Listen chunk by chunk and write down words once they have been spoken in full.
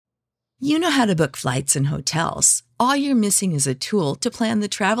You know how to book flights and hotels. All you're missing is a tool to plan the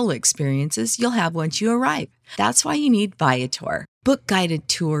travel experiences you'll have once you arrive. That's why you need Viator. Book guided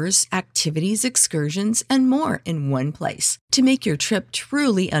tours, activities, excursions, and more in one place to make your trip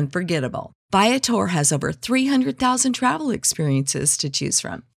truly unforgettable. Viator has over 300,000 travel experiences to choose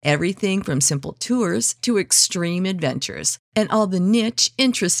from. Everything from simple tours to extreme adventures and all the niche,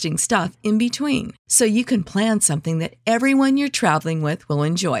 interesting stuff in between. So you can plan something that everyone you're traveling with will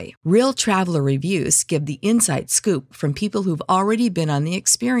enjoy. Real traveler reviews give the inside scoop from people who've already been on the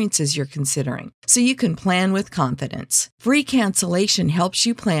experiences you're considering. So you can plan with confidence. Free cancellation helps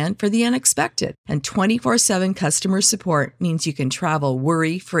you plan for the unexpected. And 24/7 customer support means you can travel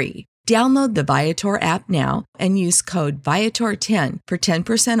worry-free. Download the Viator app now and use code Viator10 for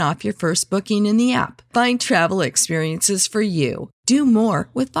 10% off your first booking in the app. Find travel experiences for you. Do more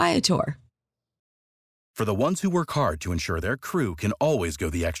with Viator. For the ones who work hard to ensure their crew can always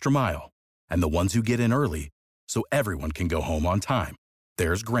go the extra mile, and the ones who get in early so everyone can go home on time,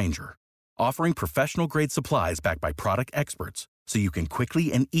 there's Grainger, offering professional-grade supplies backed by product experts so you can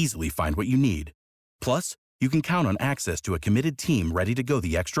quickly and easily find what you need. Plus, you can count on access to a committed team ready to go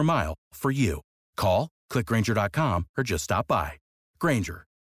the extra mile for you. Call, click Grainger.com, or just stop by. Grainger,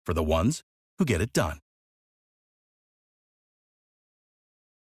 for the ones who get it done.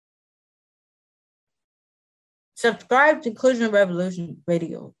 Subscribe to Inclusion Revolution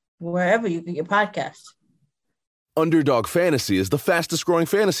Radio, wherever you get your podcasts. Underdog Fantasy is the fastest growing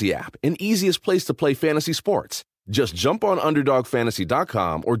fantasy app and easiest place to play fantasy sports. Just jump on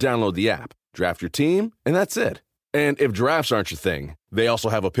UnderdogFantasy.com or download the app. Draft your team, and that's it. And if drafts aren't your thing, they also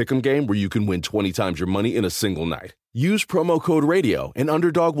have a pick'em game where you can win 20 times your money in a single night. Use promo code RADIO, and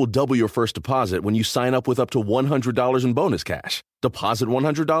Underdog will double your first deposit when you sign up with up to $100 in bonus cash. Deposit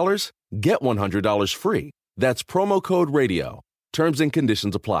 $100, get $100 free. That's promo code RADIO. Terms and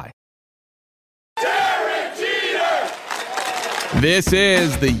conditions apply. Derek Jeter! This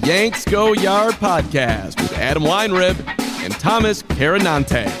is the Yanks Go Yard podcast with Adam Weinrib and Thomas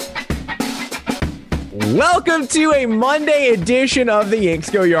Carinante. Welcome to a Monday edition of the Yanks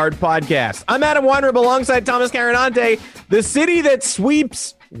Go Yard podcast. I'm Adam Weinrib alongside Thomas Carinante, the city that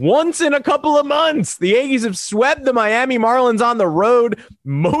sweeps once in a couple of months. The Aggies have swept the Miami Marlins on the road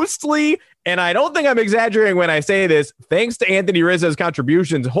mostly, and I don't think I'm exaggerating when I say this, thanks to Anthony Rizzo's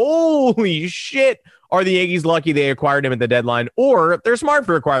contributions. Holy shit, are the Aggies lucky they acquired him at the deadline, or they're smart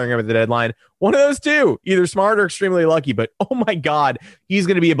for acquiring him at the deadline. One of those two, either smart or extremely lucky. But oh my God, he's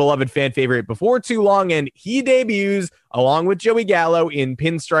going to be a beloved fan favorite before too long. And he debuts along with Joey Gallo in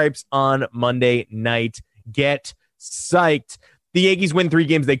pinstripes on Monday night. Get psyched. The Aggies win 3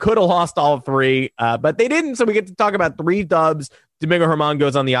 games. They could have lost all 3, but they didn't. So we get to talk about 3 dubs. Domingo Germán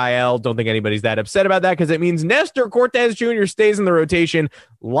goes on the IL. Don't think anybody's that upset about that because it means Nestor Cortes Jr. stays in the rotation.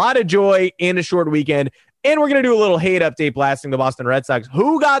 A lot of joy in a short weekend. And we're going to do a little hate update blasting the Boston Red Sox,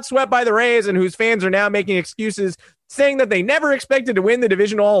 who got swept by the Rays and whose fans are now making excuses saying that they never expected to win the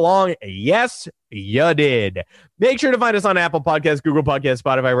division all along. Yes, you did. Make sure to find us on Apple Podcasts, Google Podcasts,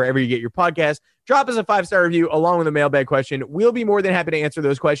 Spotify, wherever you get your podcasts. Drop us a 5-star review along with a mailbag question. We'll be more than happy to answer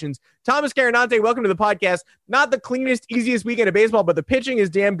those questions. Thomas Carinante, welcome to the podcast. Not the cleanest, easiest weekend of baseball, but the pitching is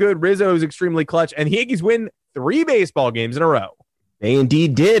damn good. Rizzo is extremely clutch, and the Yankees win 3 baseball games in a row. They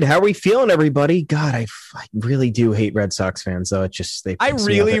indeed did. How are we feeling, everybody? God, I really do hate Red Sox fans, though. It's just I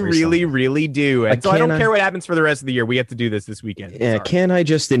really do. And I don't care what happens for the rest of the year. We have to do this weekend. Yeah, can I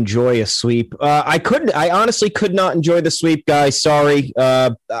just enjoy a sweep? I honestly could not enjoy the sweep, guys. Sorry.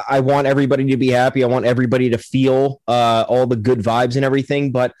 I want everybody to be happy. I want everybody to feel all the good vibes and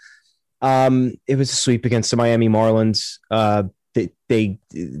everything. But it was a sweep against the Miami Marlins.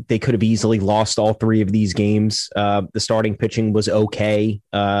 They could have easily lost all 3 of these games. The starting pitching was okay.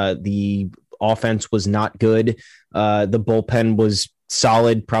 The offense was not good. The bullpen was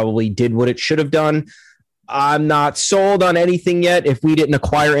solid, probably did what it should have done. I'm not sold on anything yet. If we didn't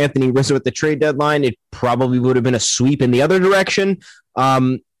acquire Anthony Rizzo at the trade deadline, it probably would have been a sweep in the other direction.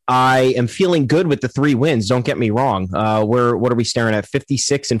 I am feeling good with the 3 wins. Don't get me wrong. What are we staring at?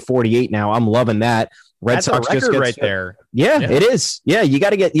 56 and 48 now. I'm loving that. That's Sox a record right there. Yeah, it is. Yeah, you got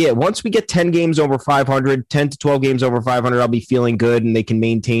to get, once we get 10 games over 500, 10 to 12 games over 500, I'll be feeling good and they can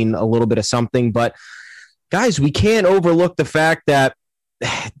maintain a little bit of something. But guys, we can't overlook the fact that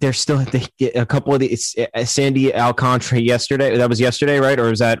there's still a couple of these. Sandy Alcantara yesterday. That was yesterday, right?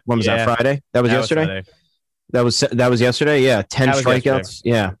 Or was that, when was that, Friday? That was yesterday? That was yesterday. Yeah. 10 strikeouts. Yesterday.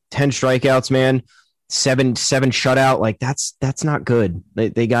 Yeah. 10 strikeouts, man. Seven shutout. Like that's not good.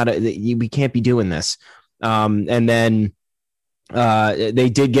 They we can't be doing this. And then they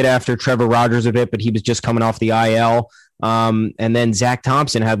did get after Trevor Rogers a bit, but he was just coming off the IL. And then Zach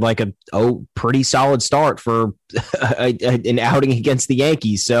Thompson had like a pretty solid start for an outing against the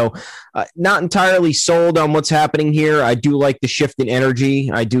Yankees. So not entirely sold on what's happening here. I do like the shift in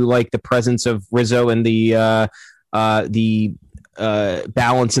energy. I do like the presence of Rizzo and the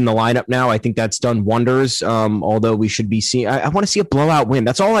balance in the lineup now. I think that's done wonders. Although we should be seeing, I want to see a blowout win.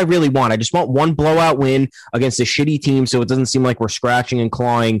 That's all I really want. I just want one blowout win against a shitty team, so it doesn't seem like we're scratching and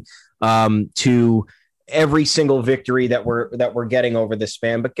clawing to every single victory that we're getting over this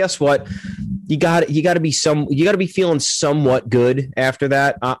span. But guess what? You got to be feeling somewhat good after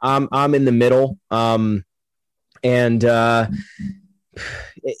that. I'm in the middle, and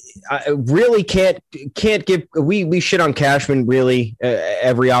I really can't give we shit on Cashman really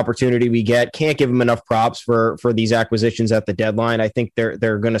every opportunity we get. Can't give him enough props for these acquisitions at the deadline. I think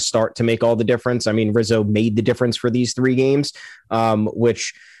they're going to start to make all the difference. I mean, Rizzo made the difference for these 3 games,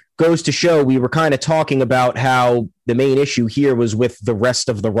 which goes to show we were kind of talking about how the main issue here was with the rest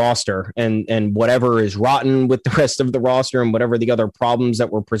of the roster and whatever is rotten with the rest of the roster and whatever the other problems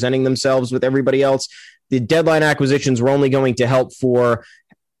that were presenting themselves with everybody else. The deadline acquisitions were only going to help for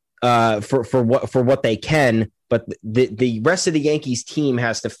what they can, but the rest of the Yankees team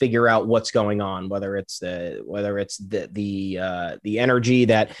has to figure out what's going on, whether it's the energy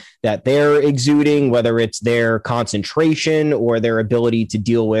that they're exuding, whether it's their concentration or their ability to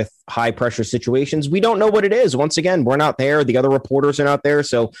deal with high pressure situations. We don't know what it is. Once again, we're not there. The other reporters are not there,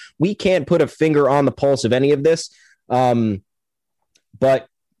 so we can't put a finger on the pulse of any of this. But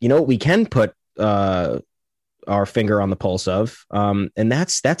we can put our finger on the pulse of, and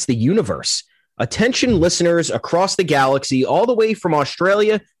that's the universe. Attention listeners across the galaxy, all the way from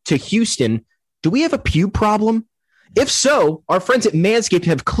Australia to Houston. Do we have a pube problem? If so, our friends at Manscaped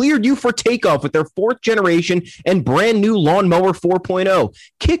have cleared you for takeoff with their 4th generation and brand new Lawnmower 4.0.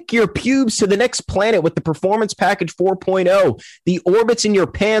 Kick your pubes to the next planet with the Performance Package 4.0. The orbits in your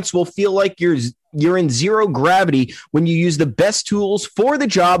pants will feel like you're in zero gravity when you use the best tools for the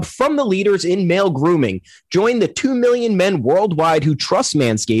job from the leaders in male grooming. Join the 2 million men worldwide who trust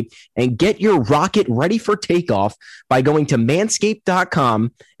Manscaped and get your rocket ready for takeoff by going to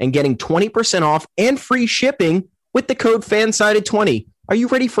manscaped.com and getting 20% off and free shipping with the code FANSIDED20. Are you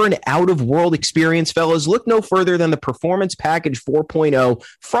ready for an out-of-world experience, fellas? Look no further than the Performance Package 4.0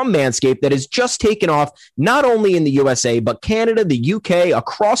 from Manscaped that has just taken off not only in the USA, but Canada, the UK,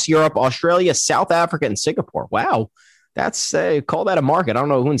 across Europe, Australia, South Africa, and Singapore. Wow. That's call that a market. I don't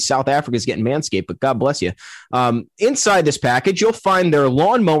know who in South Africa is getting Manscaped, but God bless you. Inside this package, you'll find their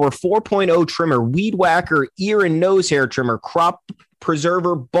Lawnmower 4.0 trimmer, Weed Whacker, ear and nose hair trimmer, crop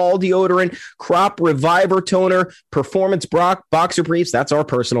preserver, ball deodorant, crop reviver toner, performance boxer briefs, that's our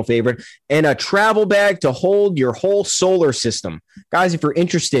personal favorite, and a travel bag to hold your whole solar system. Guys, if you're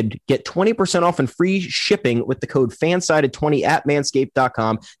interested, get 20% off and free shipping with the code FANSIDED20 at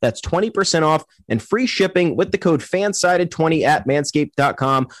manscaped.com. That's 20% off and free shipping with the code FANSIDED20 at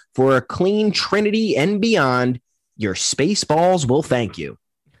manscaped.com for a clean trinity and beyond. Your space balls will thank you.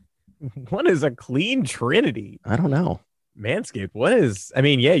 What is a clean trinity? I don't know. Manscaped, what is? I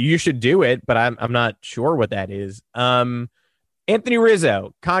mean, yeah, you should do it, but I'm not sure what that is. Anthony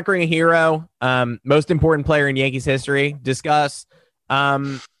Rizzo, conquering a hero, most important player in Yankees history. Discuss.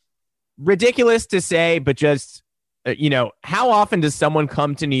 Ridiculous to say, but just how often does someone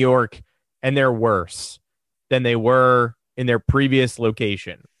come to New York and they're worse than they were in their previous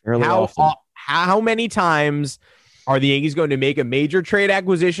location? How many times are the Yankees going to make a major trade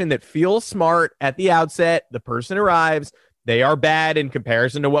acquisition that feels smart at the outset? The person arrives, they are bad in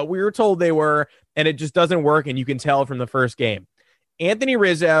comparison to what we were told they were, and it just doesn't work, and you can tell from the first game. Anthony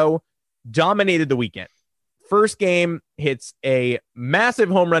Rizzo dominated the weekend. First game, hits a massive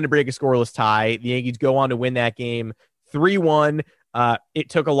home run to break a scoreless tie. The Yankees go on to win that game 3-1. It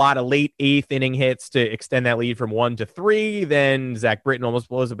took a lot of late 8th inning hits to extend that lead from 1-3. Then Zach Britton almost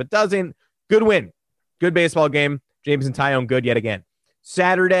blows it, but doesn't. Good win. Good baseball game. Jameson Taillon good yet again.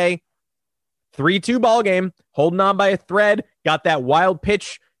 Saturday, 3-2 ball game, holding on by a thread, got that wild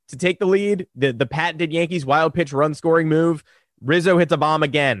pitch to take the lead, the patented Yankees wild pitch run scoring move. Rizzo hits a bomb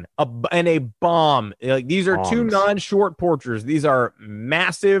again, and a bomb. Like, these are two non-short porchers. These are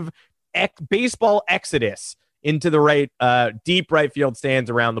massive baseball exodus into the right, deep right field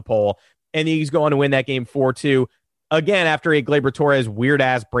stands around the pole, and he's going to win that game 4-2. Again, after a Gleyber Torres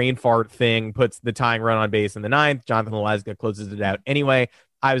weird-ass brain fart thing puts the tying run on base in the 9th, Jonathan Loáisiga closes it out anyway.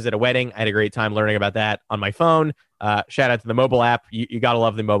 I was at a wedding. I had a great time learning about that on my phone. Shout out to the mobile app. You got to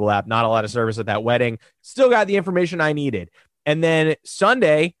love the mobile app. Not a lot of service at that wedding. Still got the information I needed. And then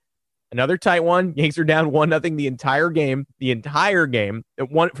Sunday, another tight one. Yanks are down 1-0 the entire game. It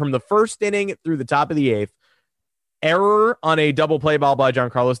won from the first inning through the top of the 8th. error on a double play ball by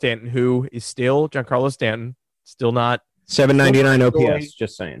Giancarlo Stanton, who is still Giancarlo Stanton, still not 799 OPS.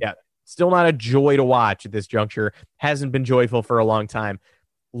 Just saying. Yeah, still not a joy to watch at this juncture. Hasn't been joyful for a long time.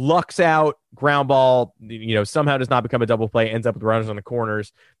 Lucks out, ground ball, somehow does not become a double play, ends up with runners on the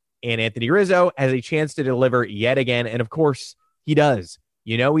corners. And Anthony Rizzo has a chance to deliver yet again. And of course, he does.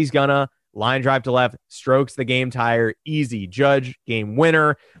 He's gonna line drive to left, strokes the game tire, easy. Judge, game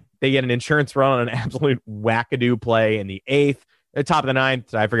winner. They get an insurance run on an absolute wackadoo play in the 8th. At top of the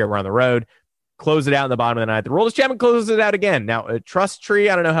 9th, I forget we're on the road. Close it out in the bottom of the 9th. Aroldis Chapman closes it out again. Now, a trust tree,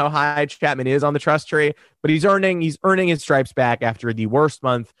 I don't know how high Chapman is on the trust tree, but he's earning his stripes back after the worst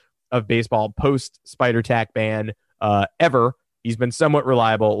month of baseball post Spider Tack ban ever. He's been somewhat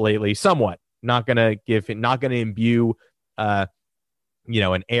reliable lately, somewhat. Not going to imbue,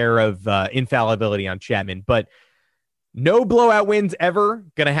 an air of infallibility on Chapman, but no blowout wins ever.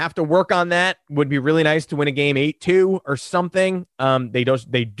 Going to have to work on that. Would be really nice to win a game 8-2 or something. They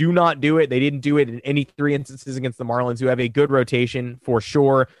do not do it. They didn't do it in any 3 instances against the Marlins, who have a good rotation for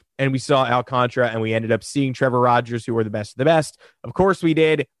sure. And we saw Alcantara, and we ended up seeing Trevor Rogers, who were the best of the best. Of course we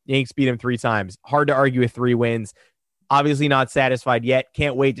did. Yanks beat him 3 times. Hard to argue with 3 wins. Obviously not satisfied yet.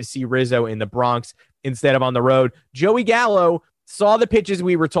 Can't wait to see Rizzo in the Bronx instead of on the road. Joey Gallo saw the pitches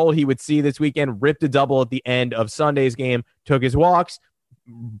we were told he would see this weekend, ripped a double at the end of Sunday's game, took his walks,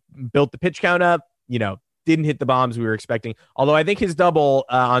 built the pitch count up, didn't hit the bombs we were expecting. Although I think his double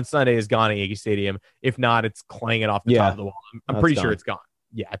on Sunday is gone at Yankee Stadium. If not, it's clanging off the top of the wall. I'm pretty sure it's gone.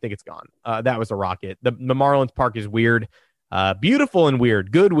 Yeah, I think it's gone. That was a rocket. The Marlins Park is weird. Beautiful and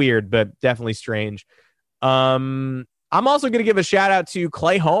weird. Good weird, but definitely strange. I'm also going to give a shout out to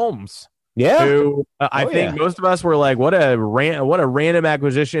Clay Holmes. Yeah, who I think most of us were like, what a random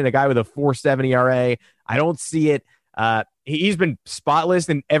acquisition, a guy with a 4.7 ERA. I don't see it. He's been spotless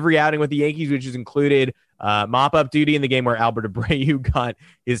in every outing with the Yankees, which has included mop-up duty in the game where Albert Abreu got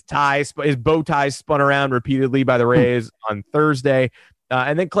his bow tie spun around repeatedly by the Rays on Thursday.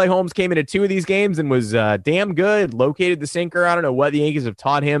 And then Clay Holmes came into 2 of these games and was damn good, located the sinker. I don't know what the Yankees have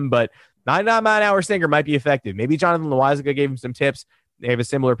taught him, but 99-mile-an-hour sinker might be effective. Maybe Jonathan Loáisiga gave him some tips. They have a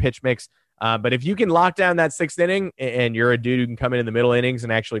similar pitch mix. But if you can lock down that 6th inning and you're a dude who can come in the middle innings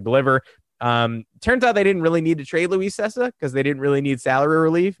and actually deliver, turns out they didn't really need to trade Luis Cessa because they didn't really need salary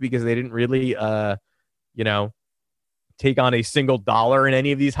relief because they didn't really, take on a single dollar in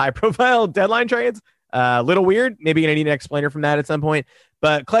any of these high-profile deadline trades. A little weird. Maybe going to need an explainer from that at some point.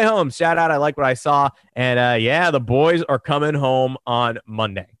 But Clay Holmes, shout out. I like what I saw. And the boys are coming home on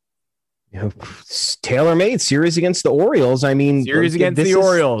Monday. Tailor-made series against the Orioles. I mean, series against the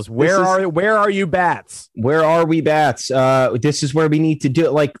Orioles. Where are you bats? Where are we bats? This is where we need to do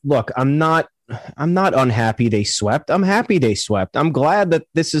it. Like, look, I'm not unhappy they swept. I'm happy they swept. I'm glad that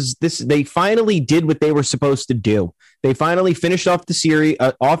this. They finally did what they were supposed to do. They finally finished off the series,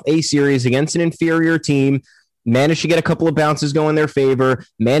 a series against an inferior team. Managed to get a couple of bounces go in their favor.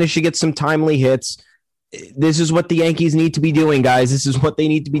 Managed to get some timely hits. This is what the Yankees need to be doing, guys. This is what they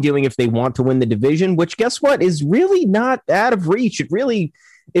need to be doing if they want to win the division, which, guess what, is really not out of reach. It really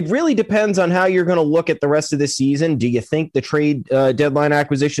depends on how you're going to look at the rest of the season. Do you think the trade deadline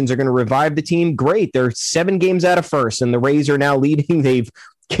acquisitions are going to revive the team? Great. They're 7 games out of first, and the Rays are now leading. They've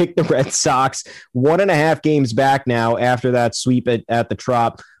kicked the Red Sox 1.5 games back now after that sweep at the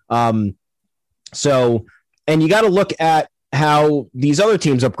Trop. And you got to look at how these other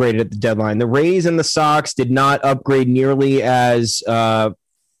teams upgraded at the deadline. The Rays and the Sox did not upgrade nearly as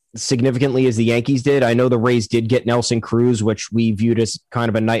significantly as the Yankees did. I know the Rays did get Nelson Cruz, which we viewed as kind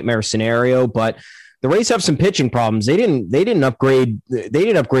of a nightmare scenario, but the Rays have some pitching problems. They didn't upgrade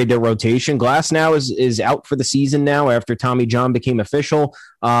their rotation. Glasnow is out for the season now after Tommy John became official.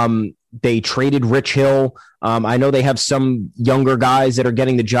 They traded Rich Hill. I know they have some younger guys that are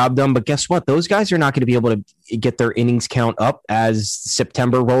getting the job done, but guess what? Those guys are not going to be able to get their innings count up as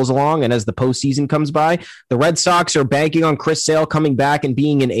September rolls along and as the postseason comes by. The Red Sox are banking on Chris Sale coming back and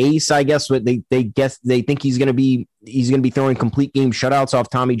being an ace. I guess what they think he's going to be throwing complete game shutouts off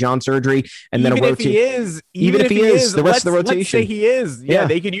Tommy John surgery, and then even if he is, the rest of the rotation. Let's say he is. Yeah,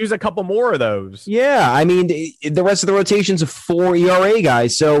 they could use a couple more of those. Yeah, I mean the rest of the rotation's of 4 ERA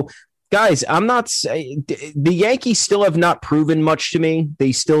guys, so. Guys, the Yankees still have not proven much to me.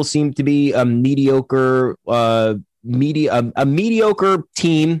 They still seem to be a mediocre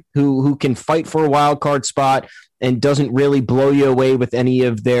team who can fight for a wild card spot and doesn't really blow you away with any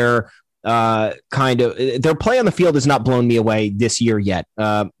of their their play on the field has not blown me away this year yet.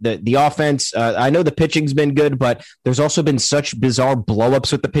 The offense, I know the pitching's been good, but there's also been such bizarre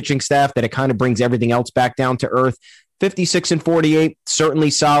blowups with the pitching staff that it kind of brings everything else back down to earth. 56-48, certainly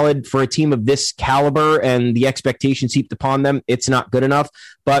solid for a team of this caliber, and the expectations heaped upon them. It's not good enough.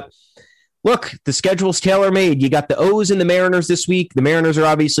 But look, the schedule's tailor-made. You got the O's and the Mariners this week. The Mariners are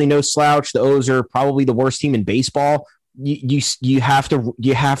obviously no slouch. The O's are probably the worst team in baseball. You have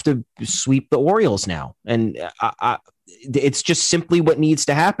to sweep the Orioles now, and it's just simply what needs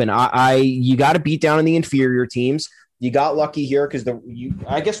to happen. You got to beat down on the inferior teams. You got lucky here because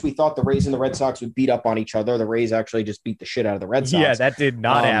I guess we thought the Rays and the Red Sox would beat up on each other. The Rays actually just beat the shit out of the Red Sox. Yeah, that did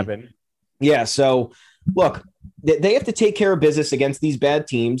not happen. Yeah, so look, they have to take care of business against these bad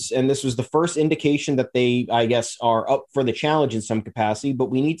teams, and this was the first indication that they, I guess, are up for the challenge in some capacity,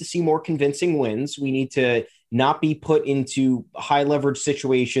 but we need to see more convincing wins. We need to not be put into high leverage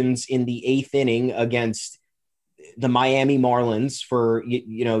situations in the 8th inning against the Miami Marlins for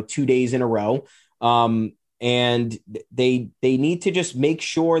 2 days in a row. And they need to just make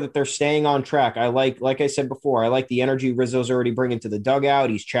sure that they're staying on track. I like I said before, I like the energy Rizzo's already bringing to the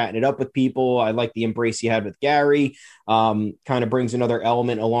dugout. He's chatting it up with people. I like the embrace he had with Gary. Kind of brings another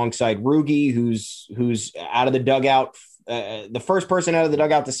element alongside Rugi, who's out of the dugout, the first person out of the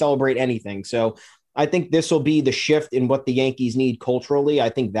dugout to celebrate anything. So I think this will be the shift in what the Yankees need culturally. I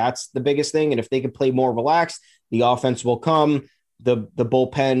think that's the biggest thing. And if they can play more relaxed, the offense will come. The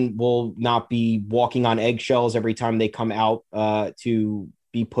bullpen will not be walking on eggshells every time they come out to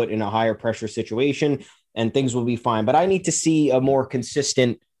be put in a higher pressure situation, and things will be fine. But I need to see a more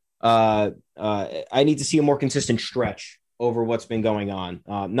consistent stretch over what's been going on.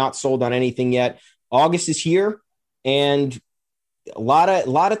 Not sold on anything yet. August is here, and there's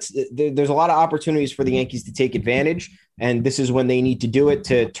a lot of opportunities for the Yankees to take advantage, and this is when they need to do it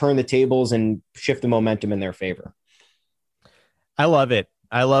to turn the tables and shift the momentum in their favor. I love it.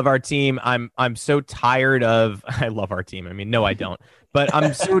 I love our team. I'm so tired of. I love our team. I mean, no, I don't. But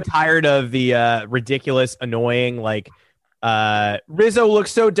I'm so tired of the ridiculous, annoying. Rizzo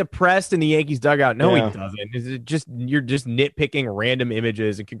looks so depressed in the Yankees dugout. No, He doesn't. You're just nitpicking random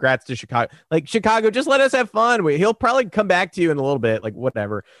images. And congrats to Chicago. Chicago, just let us have fun. He'll probably come back to you in a little bit.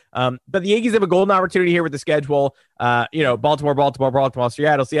 Whatever. But the Yankees have a golden opportunity here with the schedule. Baltimore,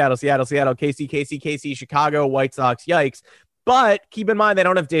 Seattle, KC, Chicago, White Sox. Yikes. But keep in mind, they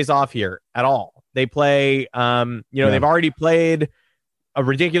don't have days off here at all. They play, they've already played a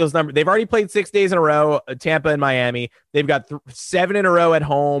ridiculous number. They've already played 6 days in a row, Tampa and Miami. They've got 7 in a row at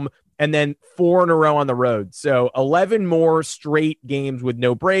home and then 4 in a row on the road. So 11 more straight games with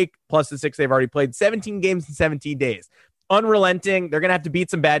no break, plus the 6 they've already played, 17 games in 17 days. Unrelenting. They're going to have to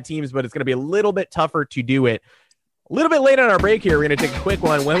beat some bad teams, but it's going to be a little bit tougher to do it. A little bit late on our break here. We're going to take a quick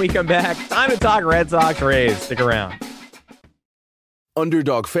one. When we come back, time to talk Red Sox Rays. Stick around.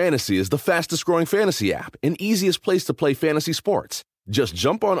 Underdog Fantasy is the fastest growing fantasy app and easiest place to play fantasy sports. Just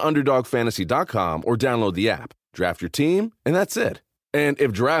jump on UnderdogFantasy.com or download the app, draft your team, and that's it. And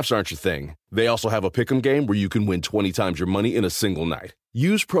if drafts aren't your thing, they also have a pick'em game where you can win 20 times your money in a single night.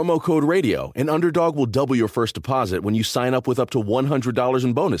 Use promo code RADIO, and Underdog will double your first deposit when you sign up with up to $100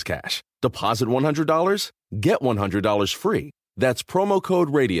 in bonus cash. Deposit $100, get $100 free. That's promo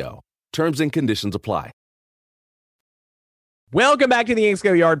code RADIO. Terms and conditions apply. Welcome back to the Yanks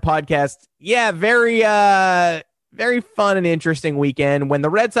Go Yard podcast. Yeah, very fun and interesting weekend. When the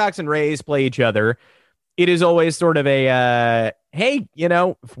Red Sox and Rays play each other, it is always sort of a, hey,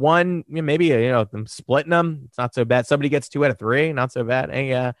 if one, maybe, them splitting them, it's not so bad. Somebody gets 2 out of 3, not so bad.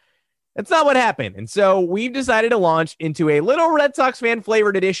 Hey, that's not what happened. And so we've decided to launch into a little Red Sox fan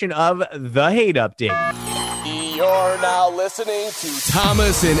flavored edition of the Hate Update. You're now listening to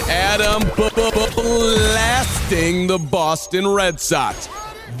Thomas and Adam blasting the Boston Red Sox.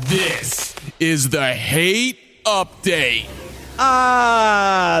 This is the Hate Update.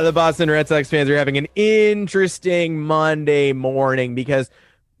 The Boston Red Sox fans are having an interesting Monday morning because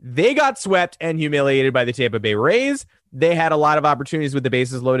they got swept and humiliated by the Tampa Bay Rays. They had a lot of opportunities with the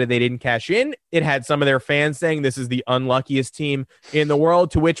bases loaded. They didn't cash in. It had some of their fans saying this is the unluckiest team in the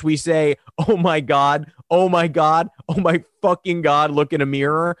world, to which we say, oh my God, oh my God, oh my fucking God, look in a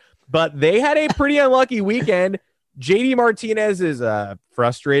mirror. But they had a pretty unlucky weekend. JD Martinez is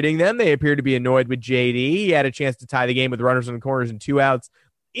frustrating them. They appear to be annoyed with JD. He had a chance to tie the game with runners in the corners and 2 outs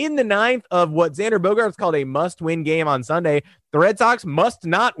in the 9th of what Xander Bogaerts called a must-win game on Sunday. The Red Sox must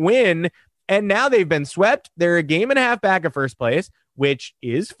not win. And now they've been swept. They're a game and a half back of first place, which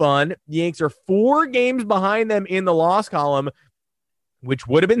is fun. The Yanks are 4 games behind them in the loss column, which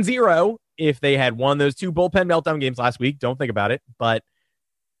would have been 0 if they had won those 2 bullpen meltdown games last week. Don't think about it. But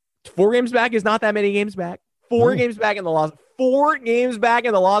 4 games back is not that many games back. 4 games back in the loss. 4 games back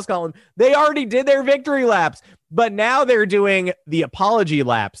in the loss column. They already did their victory laps, but now they're doing the apology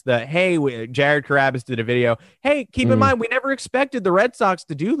laps. Jared Carrabis did a video. Hey, keep in mind, we never expected the Red Sox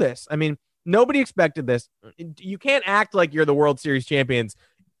to do this. I mean, nobody expected this. You can't act like you're the World Series champions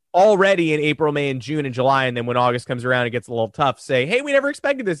already in April, May, and June and July, and then when August comes around, it gets a little tough. Say, hey, we never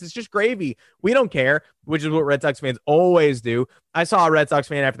expected this. It's just gravy. We don't care, which is what Red Sox fans always do. I saw a Red Sox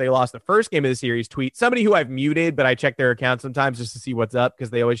fan after they lost the first game of the series tweet, somebody who I've muted, but I check their account sometimes just to see what's up because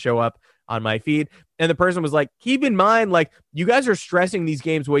they always show up on my feed. And the person was like, keep in mind, like, you guys are stressing these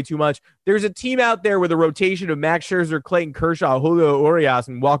games way too much. There's a team out there with a rotation of Max Scherzer, Clayton Kershaw, Julio Urias,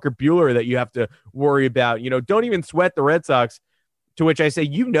 and Walker Buehler that you have to worry about. Don't even sweat the Red Sox. To which I say,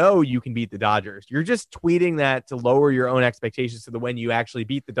 you can beat the Dodgers. You're just tweeting that to lower your own expectations to the when you actually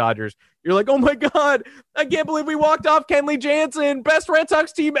beat the Dodgers. You're like, oh my God, I can't believe we walked off Kenley Jansen, best Red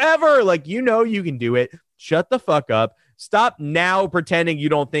Sox team ever. Like, you can do it. Shut the fuck up. Stop now pretending you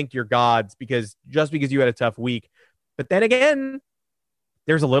don't think you're gods because you had a tough week. But then again,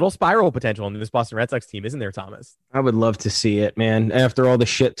 there's a little spiral potential in this Boston Red Sox team, isn't there, Thomas? I would love to see it, man. After all the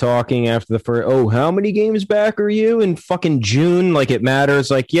shit talking, after the first, how many games back are you in fucking June? Like, it matters.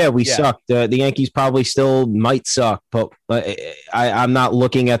 Like, yeah, we sucked. The Yankees probably still might suck, but I'm not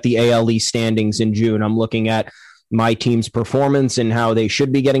looking at the AL East standings in June. I'm looking at my team's performance and how they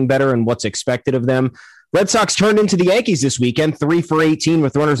should be getting better and what's expected of them. Red Sox turned into the Yankees this weekend, 3 for 18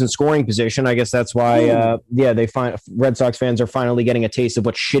 with runners in scoring position. I guess that's why, Red Sox fans are finally getting a taste of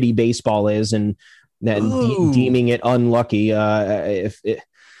what shitty baseball is and deeming it unlucky. Once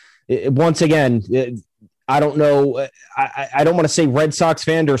again, I don't know. I don't want to say Red Sox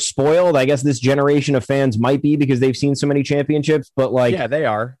fans are spoiled. I guess this generation of fans might be because they've seen so many championships. But yeah, they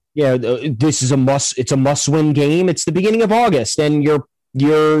are. Yeah, this is it's a must-win game. It's the beginning of August, and you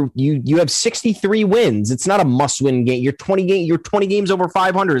have 63 wins. It's not a must-win game. You're 20 games over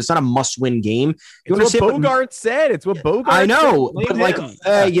 500. It's not a must-win game. It's what Bogart said. It's what Bogart I know,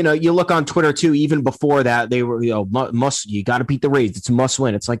 but you look on Twitter too. Even before that, they were you got to beat the Rays. It's a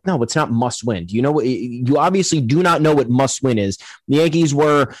must-win. It's like, no, it's not must-win. Do you know what? You obviously do not know what must-win is. The Yankees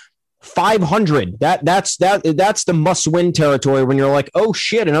were 500. That's the must-win territory when you're like, oh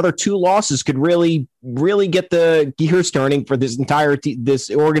shit, another 2 losses could really get the gears turning for this entire this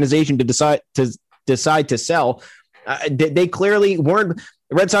organization to decide to sell. They clearly weren't.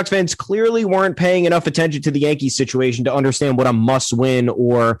 Red Sox fans clearly weren't paying enough attention to the Yankees situation to understand what a must-win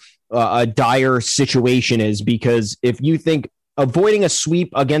or a dire situation is. Because if you think avoiding a sweep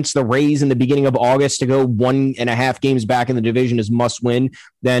against the Rays in the beginning of August to go 1.5 games back in the division is must win,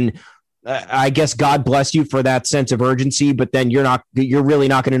 then I guess God bless you for that sense of urgency, but then you're really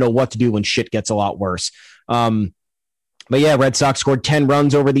not going to know what to do when shit gets a lot worse. But yeah, Red Sox scored 10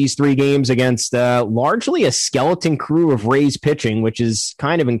 runs over these 3 games against largely a skeleton crew of Rays pitching, which is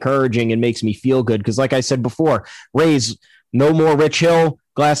kind of encouraging and makes me feel good. Because like I said before, Rays, no more Rich Hill.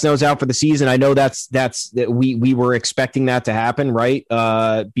 Glasnow's out for the season. I know we were expecting that to happen, right?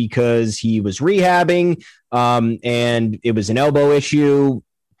 Because he was rehabbing, and it was an elbow issue.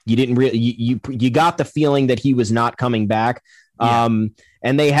 You didn't really, you got the feeling that he was not coming back. Yeah.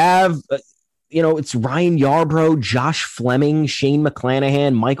 And they have, it's Ryan Yarbrough, Josh Fleming, Shane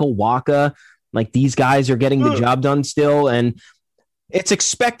McClanahan, Michael Wacha. Like, these guys are getting the job done still, and it's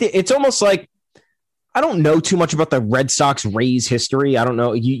expected. It's almost like, I don't know too much about the Red Sox Rays history. I don't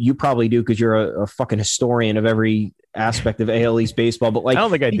know. You probably do because you're a fucking historian of every aspect of AL East baseball. But I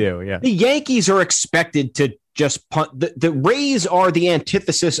don't think I do. Yeah, the Yankees are expected to just punt. The Rays are the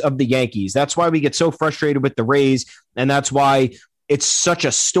antithesis of the Yankees. That's why we get so frustrated with the Rays, and that's why it's such a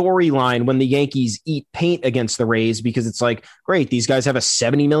storyline when the Yankees eat paint against the Rays, because it's like, great, these guys have a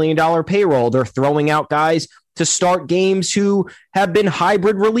 $70 million payroll. They're throwing out guys to start games who have been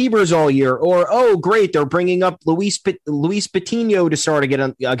hybrid relievers all year, or, oh, great, they're bringing up Luis Patino to start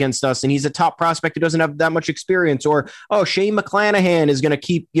against us, and he's a top prospect who doesn't have that much experience, or, oh, Shane McClanahan is going to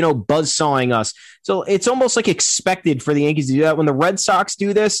keep, buzzsawing us. So it's almost like expected for the Yankees to do that. When the Red Sox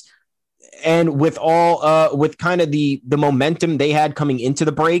do this, and with kind of the momentum they had coming into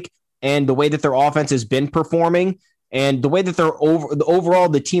the break, and the way that their offense has been performing, and the way that overall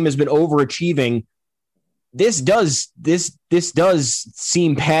the team has been overachieving, this does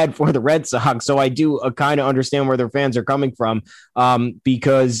seem bad for the Red Sox. So I do kind of understand where their fans are coming from,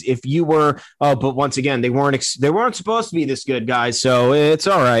 because if you were, but once again, they weren't supposed to be this good, guys. So it's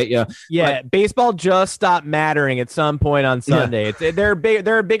all right. Yeah. Yeah. But baseball just stopped mattering at some point on Sunday. Yeah. There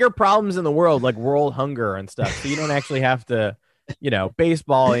are bigger problems in the world, like world hunger and stuff. So you don't actually have to,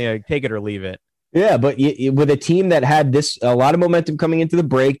 baseball, take it or leave it. Yeah, but with a team that had a lot of momentum coming into the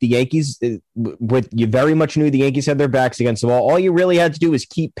break, the Yankees, you very much knew the Yankees had their backs against the wall. All you really had to do was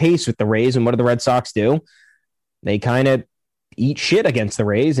keep pace with the Rays. And what do the Red Sox do? They kind of eat shit against the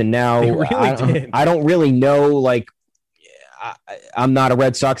Rays. And now I don't really know, like, I'm not a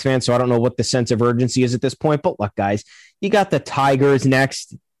Red Sox fan, so I don't know what the sense of urgency is at this point. But look, guys, you got the Tigers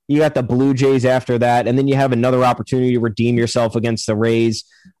next. You got the Blue Jays after that. And then you have another opportunity to redeem yourself against the Rays.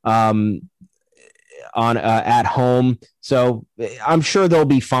 At home, so I'm sure they'll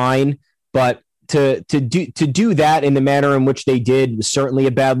be fine. But to do that in the manner in which they did was certainly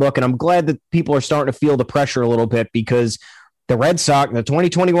a bad look. And I'm glad that people are starting to feel the pressure a little bit, because the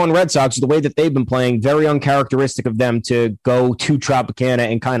 2021 Red Sox, the way that they've been playing, very uncharacteristic of them to go to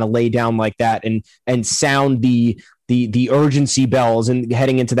Tropicana and kind of lay down like that and sound the urgency bells and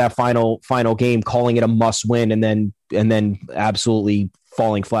heading into that final game, calling it a must win, and then absolutely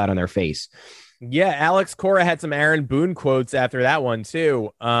falling flat on their face. Yeah, Alex Cora had some Aaron Boone quotes after that one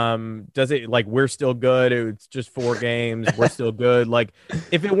too. Does it like, we're still good? It's just 4 games. We're still good. Like,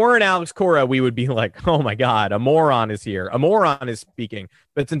 if it weren't Alex Cora, we would be like, oh my God, a moron is here. A moron is speaking.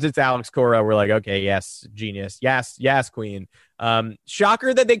 But since it's Alex Cora, we're like, okay, yes, genius. Yes, queen.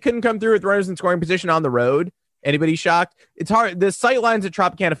 Shocker that they couldn't come through with runners in scoring position on the road. Anybody shocked? It's hard. The sight lines at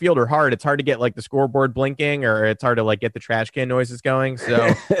Tropicana Field are hard. It's hard to get like the scoreboard blinking, or it's hard to like get the trash can noises going.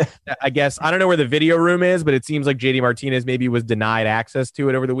 So I guess I don't know where the video room is, but it seems like JD Martinez maybe was denied access to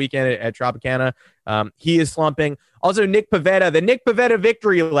it over the weekend at Tropicana. He is slumping. Also, Nick Pivetta, the Nick Pivetta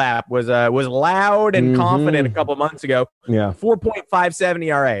victory lap was loud and confident a couple months ago. Yeah, 4.57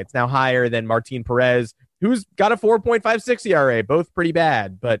 ERA. It's now higher than Martin Perez, who's got a 4.56 ERA. Both pretty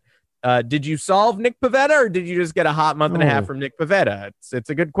bad, but. Did you solve Nick Pivetta, or did you just get a hot month and a half from Nick Pivetta?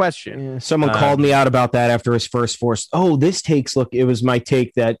 It's a good question. Yeah, someone called me out about that after his first force. Oh, this takes, look, it was my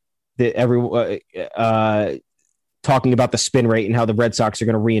take that everyone talking about the spin rate and how the Red Sox are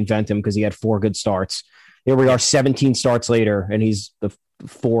going to reinvent him because he had 4 good starts. Here we are 17 starts later, and he's the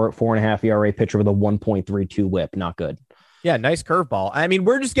 4.5 ERA pitcher with a 1.32 whip. Not good. Yeah, nice curveball. I mean,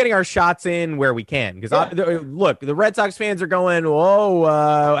 we're just getting our shots in where we can, because look, the Red Sox fans are going,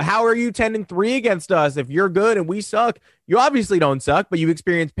 whoa, how are you 10-3 against us if you're good and we suck? You obviously don't suck, but you've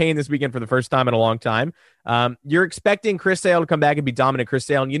experienced pain this weekend for the first time in a long time. You're expecting Chris Sale to come back and be dominant Chris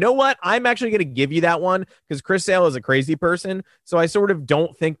Sale. And you know what? I'm actually going to give you that one, because Chris Sale is a crazy person. So I sort of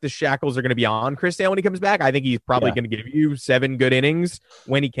don't think the shackles are going to be on Chris Sale when he comes back. I think he's probably going to give you 7 good innings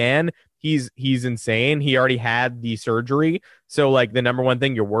when he can. He's insane. He already had the surgery. So like the number one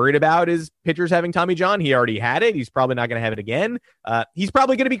thing you're worried about is pitchers having Tommy John. He already had it. He's probably not going to have it again. He's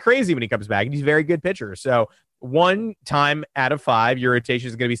probably going to be crazy when he comes back. He's a very good pitcher. So 1 time out of 5, your rotation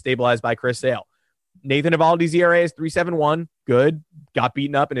is going to be stabilized by Chris Sale. Nathan Eovaldi's ERA is 3.71. Good. Got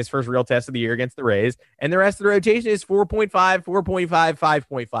beaten up in his first real test of the year against the Rays. And the rest of the rotation is 4.5, 4.5,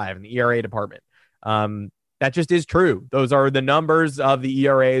 5.5 in the ERA department. That just is true. Those are the numbers of the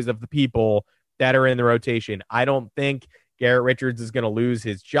ERAs of the people that are in the rotation. I don't think Garrett Richards is going to lose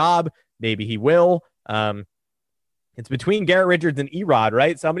his job. Maybe he will. It's between Garrett Richards and Erod,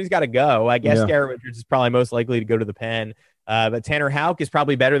 right? Somebody's got to go. I guess Garrett Richards is probably most likely to go to the pen. But Tanner Houck is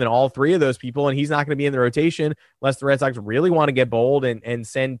probably better than all 3 of those people, and he's not going to be in the rotation unless the Red Sox really want to get bold and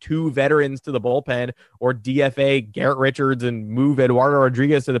send 2 veterans to the bullpen, or DFA Garrett Richards and move Eduardo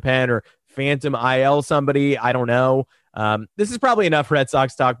Rodriguez to the pen, or phantom IL somebody. I don't know. This is probably enough Red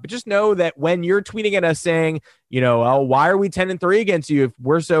Sox talk, but just know that when you're tweeting at us saying, oh, why are we 10-3 against you if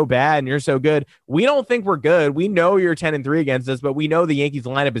we're so bad and you're so good? We don't think we're good. We know you're 10-3 against us, but we know the Yankees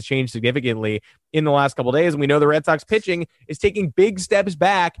lineup has changed significantly in the last couple of days. And we know the Red Sox pitching is taking big steps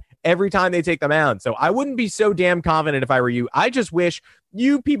back every time they take the mound. So I wouldn't be so damn confident if I were you. I just wish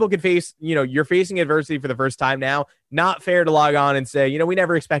you people could face, you're facing adversity for the first time now. Not fair to log on and say, we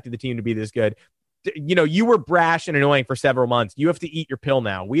never expected the team to be this good. You were brash and annoying for several months. You have to eat your pill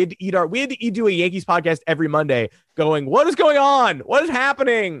now. We had to do a Yankees podcast every Monday going, what is going on? What is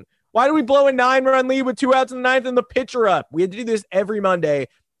happening? Why do we blow a 9-run lead with 2 outs in the 9th and the pitcher up? We had to do this every Monday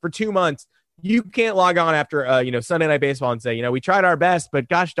for 2 months. You can't log on after, Sunday Night Baseball and say, we tried our best, but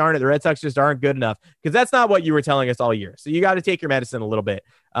gosh darn it, the Red Sox just aren't good enough, because that's not what you were telling us all year. So you got to take your medicine a little bit.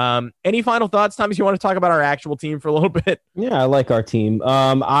 Any final thoughts, Thomas? You want to talk about our actual team for a little bit? Yeah, I like our team.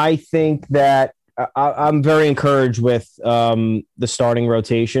 I think that I'm very encouraged with the starting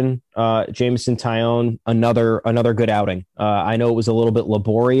rotation. Jameson Taillon, another good outing. I know it was a little bit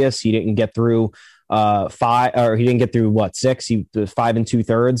laborious. He didn't get through 6. He was 5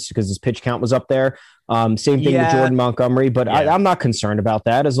 2/3 because his pitch count was up there. Same thing with Jordan Montgomery, but I'm not concerned about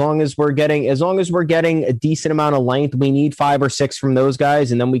that. As long as we're getting a decent amount of length, we need 5 or 6 from those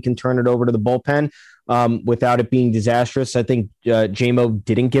guys, and then we can turn it over to the bullpen without it being disastrous. I think J-Mo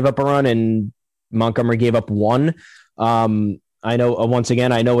didn't give up a run, and Montgomery gave up 1. I know once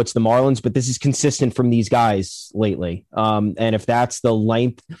again, I know it's the Marlins, but this is consistent from these guys lately. And if that's the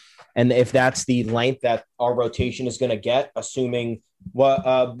length, that our rotation is going to get, assuming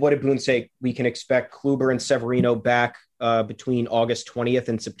what did Boone say? We can expect Kluber and Severino back between August 20th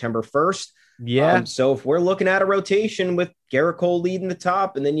and September 1st. Yeah. So if we're looking at a rotation with Garrett Cole leading the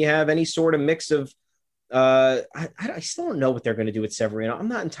top, and then you have any sort of mix of I still don't know what they're going to do with Severino. I'm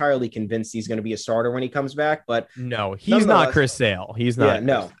not entirely convinced he's going to be a starter when he comes back, but no, he's not Chris Sale. He's not. Yeah,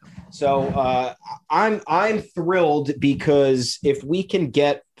 no. So I'm thrilled because if we can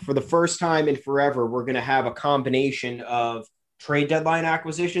get, for the first time in forever, we're going to have a combination of trade deadline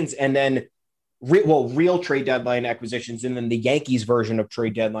acquisitions and then real trade deadline acquisitions, and then the Yankees version of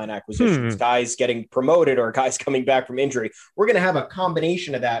trade deadline acquisitions, guys getting promoted or guys coming back from injury. We're going to have a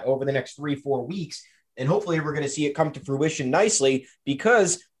combination of that over the next 3-4 weeks. And hopefully we're going to see it come to fruition nicely,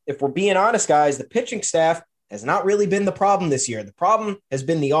 because if we're being honest, guys, the pitching staff has not really been the problem this year. The problem has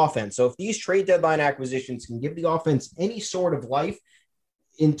been the offense. So if these trade deadline acquisitions can give the offense any sort of life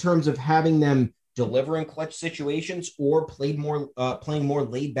in terms of having them deliver in clutch situations or playing more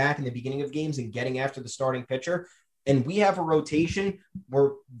laid back in the beginning of games and getting after the starting pitcher, and we have a rotation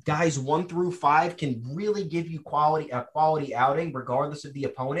where guys 1 through 5 can really give you quality outing regardless of the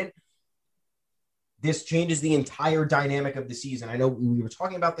opponent, this changes the entire dynamic of the season. I know we were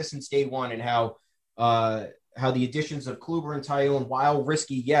talking about this in Day 1 and how the additions of Kluber and Taillon, while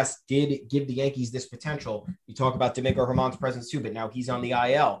risky, yes, did give the Yankees this potential. You talk about Domingo Germán's presence too, but now he's on the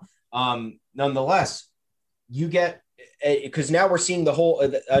IL. Nonetheless, you get, because now we're seeing the whole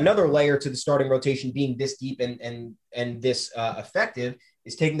another layer to the starting rotation being this deep and this effective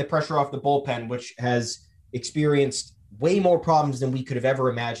is taking the pressure off the bullpen, which has experienced way more problems than we could have ever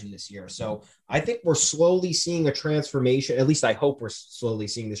imagined this year. So I think we're slowly seeing a transformation. At least I hope we're slowly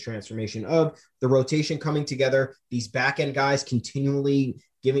seeing this transformation of the rotation coming together. These back end guys continually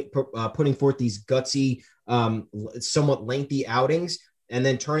putting forth these gutsy, somewhat lengthy outings, and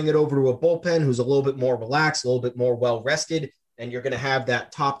then turning it over to a bullpen who's a little bit more relaxed, a little bit more well-rested, and you're going to have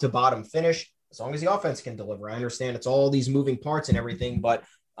that top to bottom finish as long as the offense can deliver. I understand it's all these moving parts and everything, but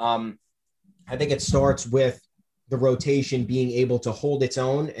I think it starts with the rotation being able to hold its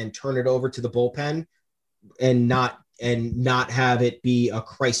own and turn it over to the bullpen and not have it be a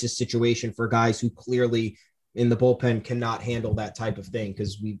crisis situation for guys who clearly in the bullpen cannot handle that type of thing,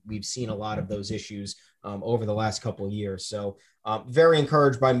 because we've seen a lot of those issues over the last couple of years. So very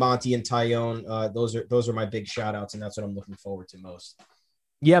encouraged by Monty and Taillon. Those are my big shout outs, and that's what I'm looking forward to most.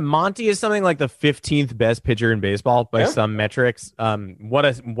 Yeah, Monty is something like the 15th best pitcher in baseball by some metrics. What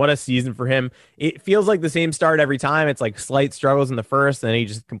a season for him. It feels like the same start every time. It's like slight struggles in the first, and then he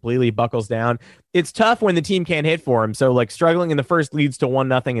just completely buckles down. It's tough when the team can't hit for him. So like struggling in the first leads to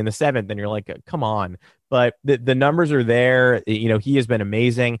 1-0 in the 7th, and you're like, come on. But the numbers are there. You know, he has been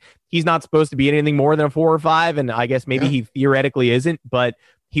amazing. He's not supposed to be anything more than a 4 or 5, and I guess maybe he theoretically isn't, but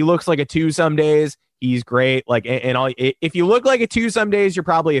he looks like a 2 some days. He's great. Like, if you look like a 2 some days, you're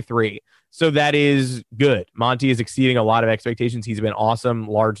probably a 3. So that is good. Monty is exceeding a lot of expectations. He's been awesome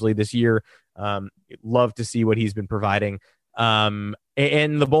largely this year. Love to see what he's been providing. And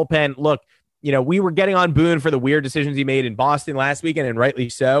the bullpen, look, you know, we were getting on Boone for the weird decisions he made in Boston last weekend, and rightly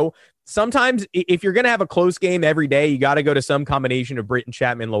so. Sometimes if you're going to have a close game every day, you got to go to some combination of Britton,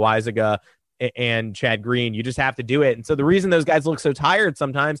 Chapman, Loaizaga, and Chad Green. You just have to do it. And so the reason those guys look so tired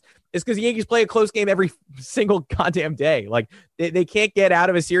sometimes is because the Yankees play a close game every single goddamn day. Like they can't get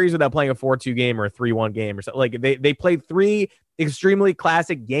out of a series without playing a 4-2 game or a 3-1 game or something. Like they played 3 extremely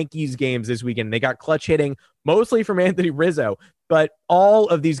classic Yankees games this weekend. They got clutch hitting mostly from Anthony Rizzo, but all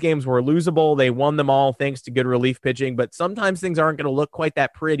of these games were losable. They won them all thanks to good relief pitching, but sometimes things aren't going to look quite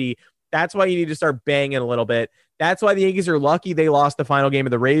that pretty. That's why you need to start banging a little bit. That's why the Yankees are lucky they lost the final game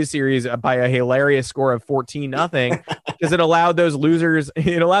of the Rays series by a hilarious score of 14-0, because it allowed those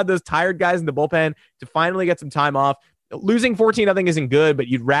tired guys in the bullpen to finally get some time off. Losing 14-0 isn't good, but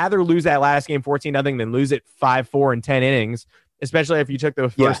you'd rather lose that last game 14-0 than lose it 5-4 in 10 innings, especially if you took the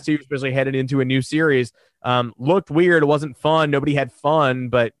first 2, especially headed into a new series. Looked weird. It wasn't fun. Nobody had fun,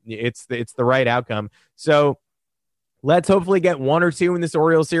 but it's the right outcome. So let's hopefully get 1 or 2 in this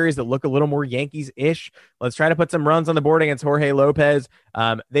Orioles series that look a little more Yankees-ish. Let's try to put some runs on the board against Jorge Lopez.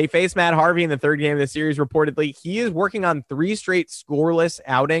 They face Matt Harvey in the third game of the series. Reportedly, he is working on 3 straight scoreless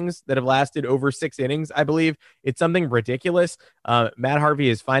outings that have lasted over 6 innings. I believe it's something ridiculous. Matt Harvey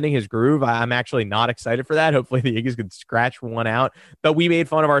is finding his groove. I'm actually not excited for that. Hopefully the Yankees could scratch one out, but we made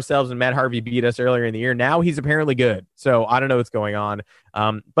fun of ourselves and Matt Harvey beat us earlier in the year. Now he's apparently good. So I don't know what's going on.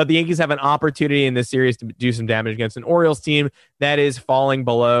 But the Yankees have an opportunity in this series to do some damage against an Orioles team that is falling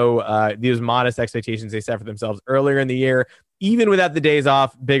below these modest expectations they set for themselves earlier in the year. Even without the days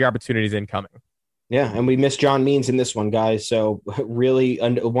off, big opportunities incoming. Yeah, and we missed John Means in this one, guys. So really,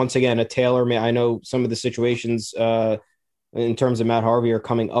 once again, a tailor. I know some of the situations in terms of Matt Harvey are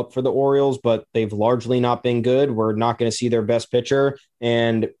coming up for the Orioles, but they've largely not been good. We're not going to see their best pitcher,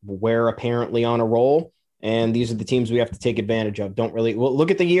 and we're apparently on a roll. And these are the teams we have to take advantage of. Well,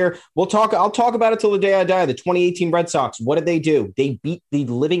 look at the year. I'll talk about it till the day I die. The 2018 Red Sox, what did they do? They beat the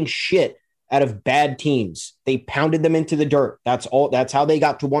living shit out of bad teams. They pounded them into the dirt. That's how they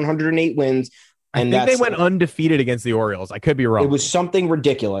got to 108 wins. And I think they went undefeated against the Orioles. I could be wrong. It was something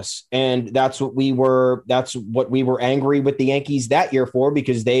ridiculous. And that's what we were angry with the Yankees that year for,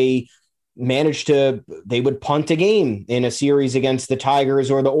 because they would punt a game in a series against the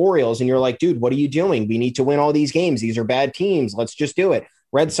Tigers or the Orioles. And you're like, dude, what are you doing? We need to win all these games. These are bad teams. Let's just do it.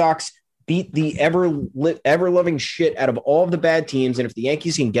 Red Sox beat the ever-loving shit out of all of the bad teams. And if the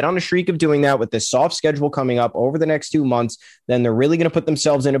Yankees can get on a streak of doing that with this soft schedule coming up over the next 2 months, then they're really going to put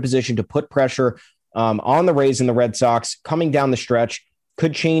themselves in a position to put pressure on the Rays and the Red Sox coming down the stretch.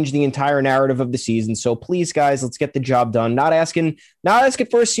 Could change the entire narrative of the season. So please, guys, let's get the job done. Not asking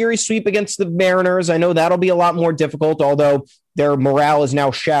for a series sweep against the Mariners. I know that'll be a lot more difficult, although their morale is now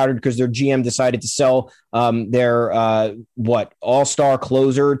shattered because their GM decided to sell their all-star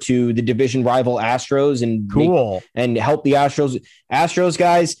closer to the division rival Astros and help the Astros. Astros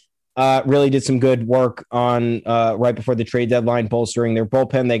guys really did some good work on right before the trade deadline, bolstering their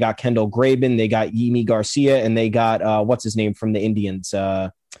bullpen. They got Kendall Graveman, they got Yimi Garcia, and they got what's his name from the Indians?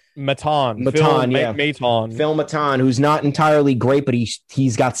 Maton, Phil Maton, who's not entirely great, but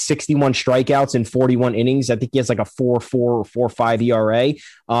he's got 61 strikeouts in 41 innings. I think he has like a 4.4 or 4.5 ERA.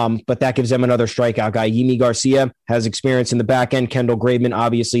 But that gives them another strikeout guy. Yimi Garcia has experience in the back end. Kendall Graveman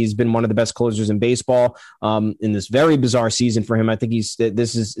obviously has been one of the best closers in baseball in this very bizarre season for him. I think is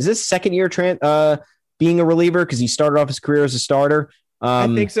this second year being a reliever, because he started off his career as a starter. I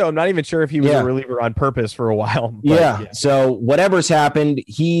think so. I'm not even sure if he was a reliever on purpose for a while. But yeah. So whatever's happened,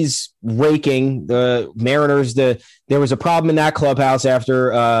 he's raking the Mariners. There was a problem in that clubhouse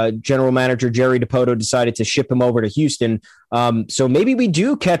after general manager Jerry Dipoto decided to ship him over to Houston. So maybe we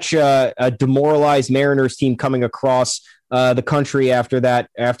do catch a demoralized Mariners team coming across the country after that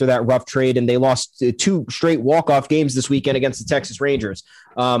rough trade, and they lost 2 straight walk-off games this weekend against the Texas Rangers.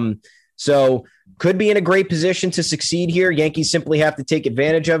 So could be in a great position to succeed here. Yankees simply have to take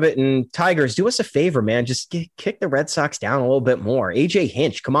advantage of it. And Tigers, do us a favor, man. Just kick the Red Sox down a little bit more. AJ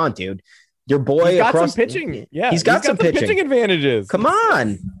Hinch, come on, dude. Your boy he's got some pitching. Yeah, he's got some pitching advantages. Come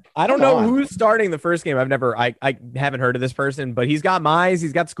on. I don't know who's starting the first game. I haven't heard of this person, but he's got Mize.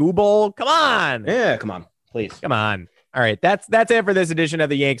 He's got Skubal. Come on. Yeah, come on. Please. Come on. All right, that's it for this edition of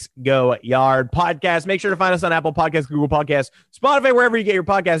the Yanks Go Yard podcast. Make sure to find us on Apple Podcasts, Google Podcasts, Spotify, wherever you get your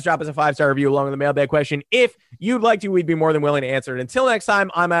podcasts. Drop us a 5-star review along with the mailbag question. If you'd like to, we'd be more than willing to answer it. Until next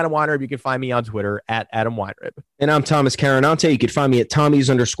time, I'm Adam Weinrib. You can find me on Twitter at Adam Weinrib. And I'm Thomas Carinante. You can find me at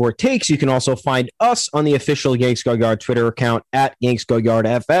Tommy's_takes. You can also find us on the official Yanks Go Yard Twitter account at Yanks Go Yard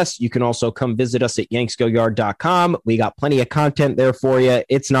FS. You can also come visit us at yanksgoyard.com. We got plenty of content there for you.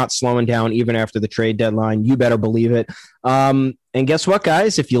 It's not slowing down even after the trade deadline. You better believe it. And guess what,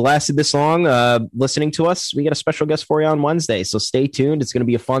 guys? If you lasted this long listening to us, we got a special guest for you on Wednesday. So stay tuned. It's going to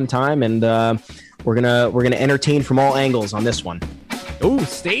be a fun time, and we're gonna entertain from all angles on this one. Oh,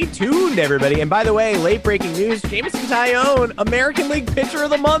 stay tuned, everybody. And by the way, late breaking news, Jameson Taillon, American League Pitcher of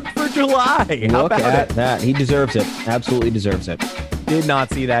the Month for July. How Look about at that. He deserves it. Absolutely deserves it. Did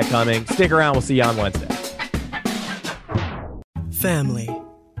not see that coming. Stick around. We'll see you on Wednesday. Family.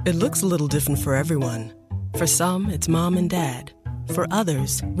 It looks a little different for everyone. For some, it's mom and dad. For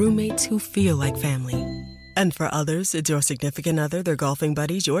others, roommates who feel like family. And for others, it's your significant other, their golfing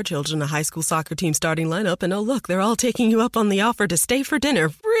buddies, your children, a high school soccer team starting lineup, and oh look, they're all taking you up on the offer to stay for dinner,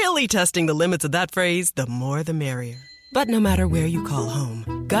 really testing the limits of that phrase, the more the merrier. But no matter where you call home,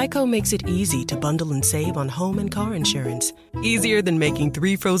 Geico makes it easy to bundle and save on home and car insurance. Easier than making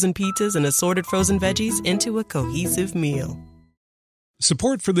 3 frozen pizzas and assorted frozen veggies into a cohesive meal.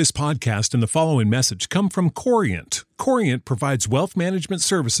 Support for this podcast and the following message come from Corient. Corient provides wealth management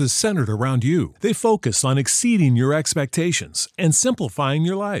services centered around you. They focus on exceeding your expectations and simplifying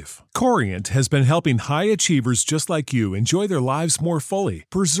your life. Corient has been helping high achievers just like you enjoy their lives more fully,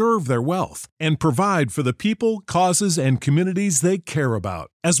 preserve their wealth, and provide for the people, causes, and communities they care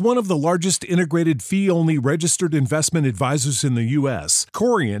about. As one of the largest integrated fee-only registered investment advisors in the U.S.,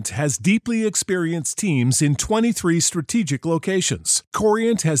 Corient has deeply experienced teams in 23 strategic locations.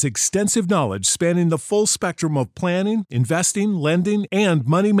 Corient has extensive knowledge spanning the full spectrum of planning, investing, lending, and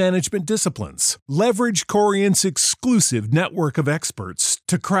money management disciplines. Leverage Corient's exclusive network of experts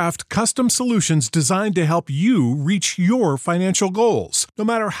to craft custom solutions designed to help you reach your financial goals, no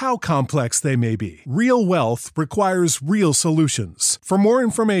matter how complex they may be. Real wealth requires real solutions. For more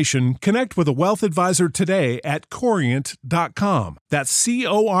information, connect with a wealth advisor today at Corient.com. That's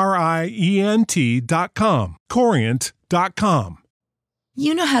Corient.com. Corient.com.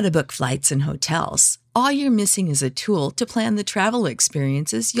 You know how to book flights and hotels. All you're missing is a tool to plan the travel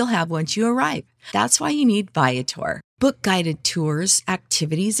experiences you'll have once you arrive. That's why you need Viator. Book guided tours,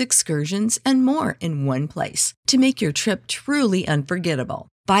 activities, excursions, and more in one place to make your trip truly unforgettable.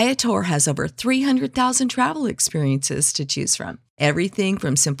 Viator has over 300,000 travel experiences to choose from. Everything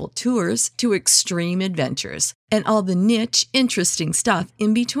from simple tours to extreme adventures and all the niche, interesting stuff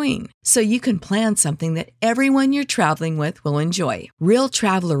in between. So you can plan something that everyone you're traveling with will enjoy. Real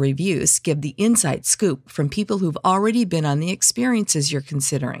traveler reviews give the inside scoop from people who've already been on the experiences you're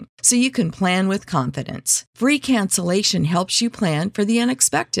considering. So you can plan with confidence. Free cancellation helps you plan for the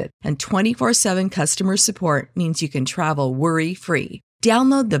unexpected. And 24/7 customer support means you can travel worry-free.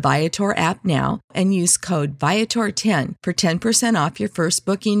 Download the Viator app now and use code Viator10 for 10% off your first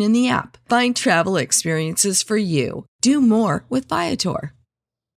booking in the app. Find travel experiences for you. Do more with Viator.